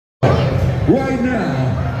Right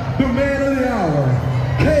now, the man of the hour,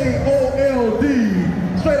 KOLD,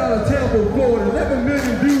 straight out of Tampa, Florida. 11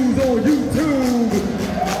 million views on YouTube.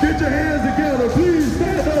 Get your hands together. Please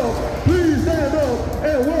stand up. Please stand up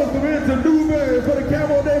and welcome into Newberry for the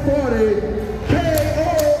Camo Day Party,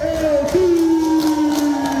 KOLD.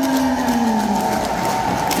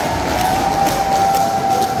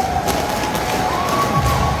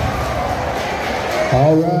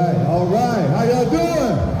 All right, all right. How y'all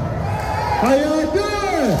doing? How y'all doing?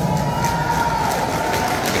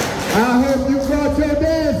 I hope you brought your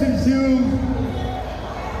dancing shoes.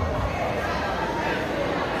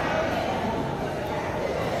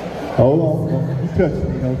 Hold on, don't you touch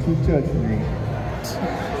me, don't you touch me.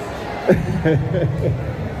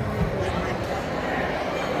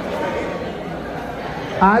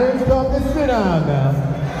 I didn't come to sit down now.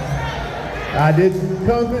 I didn't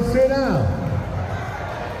come to sit down.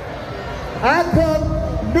 I come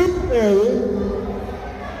Newberry.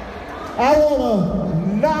 I want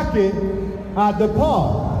to knock it out the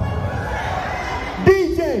park.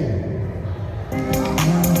 DJ.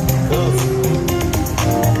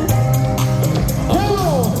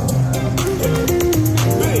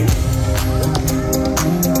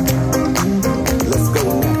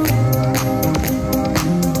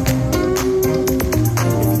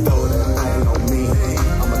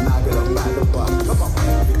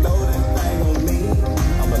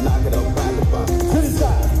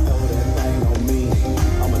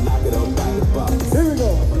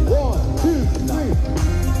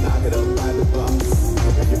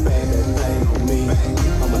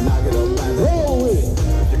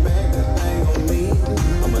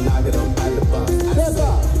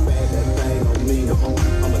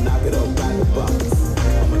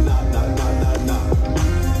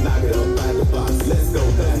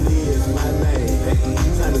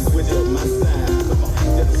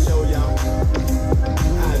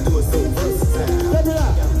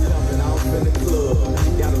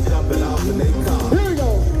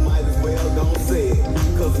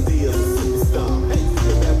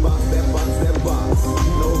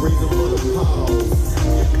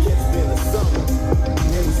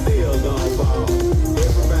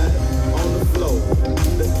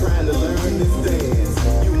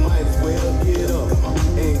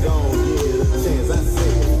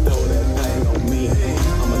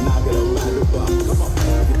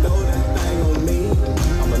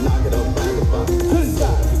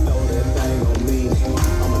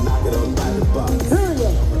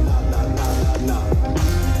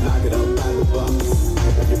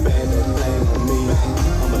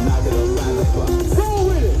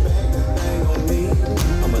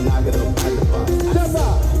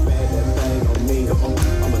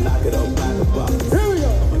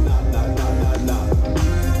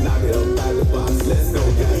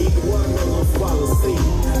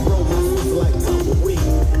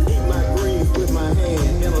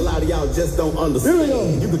 Just don't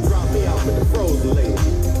understand. You could drop me off at the frozen lake.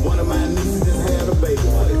 One of my nieces just had a baby.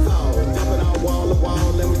 What it called? Jumping out wall to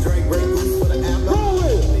wall. Let me drink Grey Goose for the apple.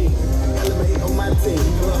 Elevate on my team.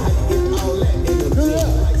 Girl, how you get all that in the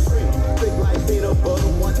jeans? Like shrimp, thick like peanut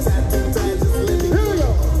butter. One time, two times, just let me go.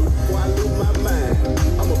 Before I lose my mind,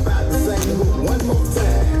 I'm about to sing the hook one more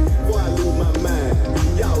time. Before I lose my mind,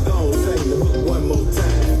 y'all gon' sing the hook one more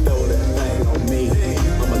time. Throw that thing on me.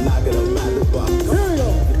 I'ma knock it up out the box. Throw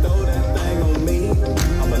that thing on me.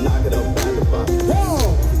 I'ma knock it up out the box. Throw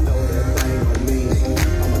that thing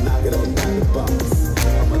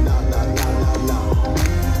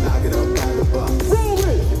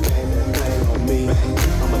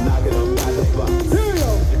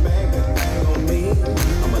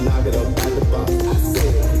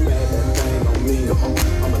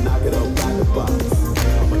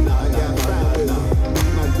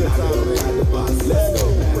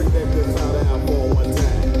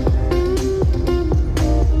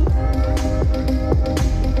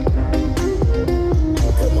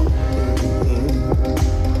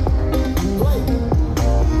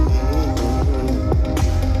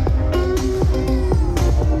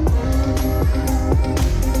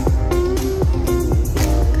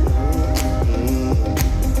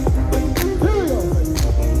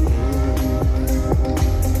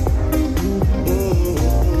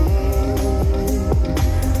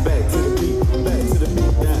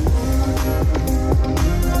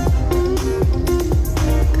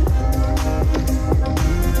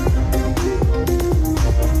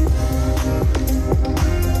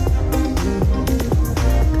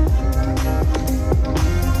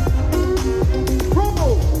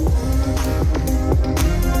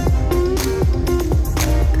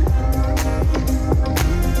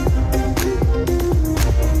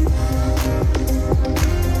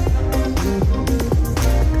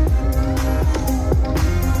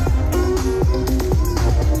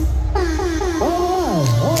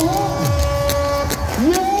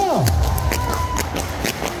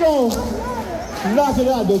knock it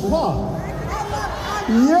out the park.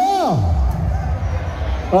 Yeah.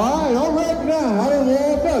 All right now. I done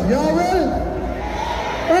warmed up.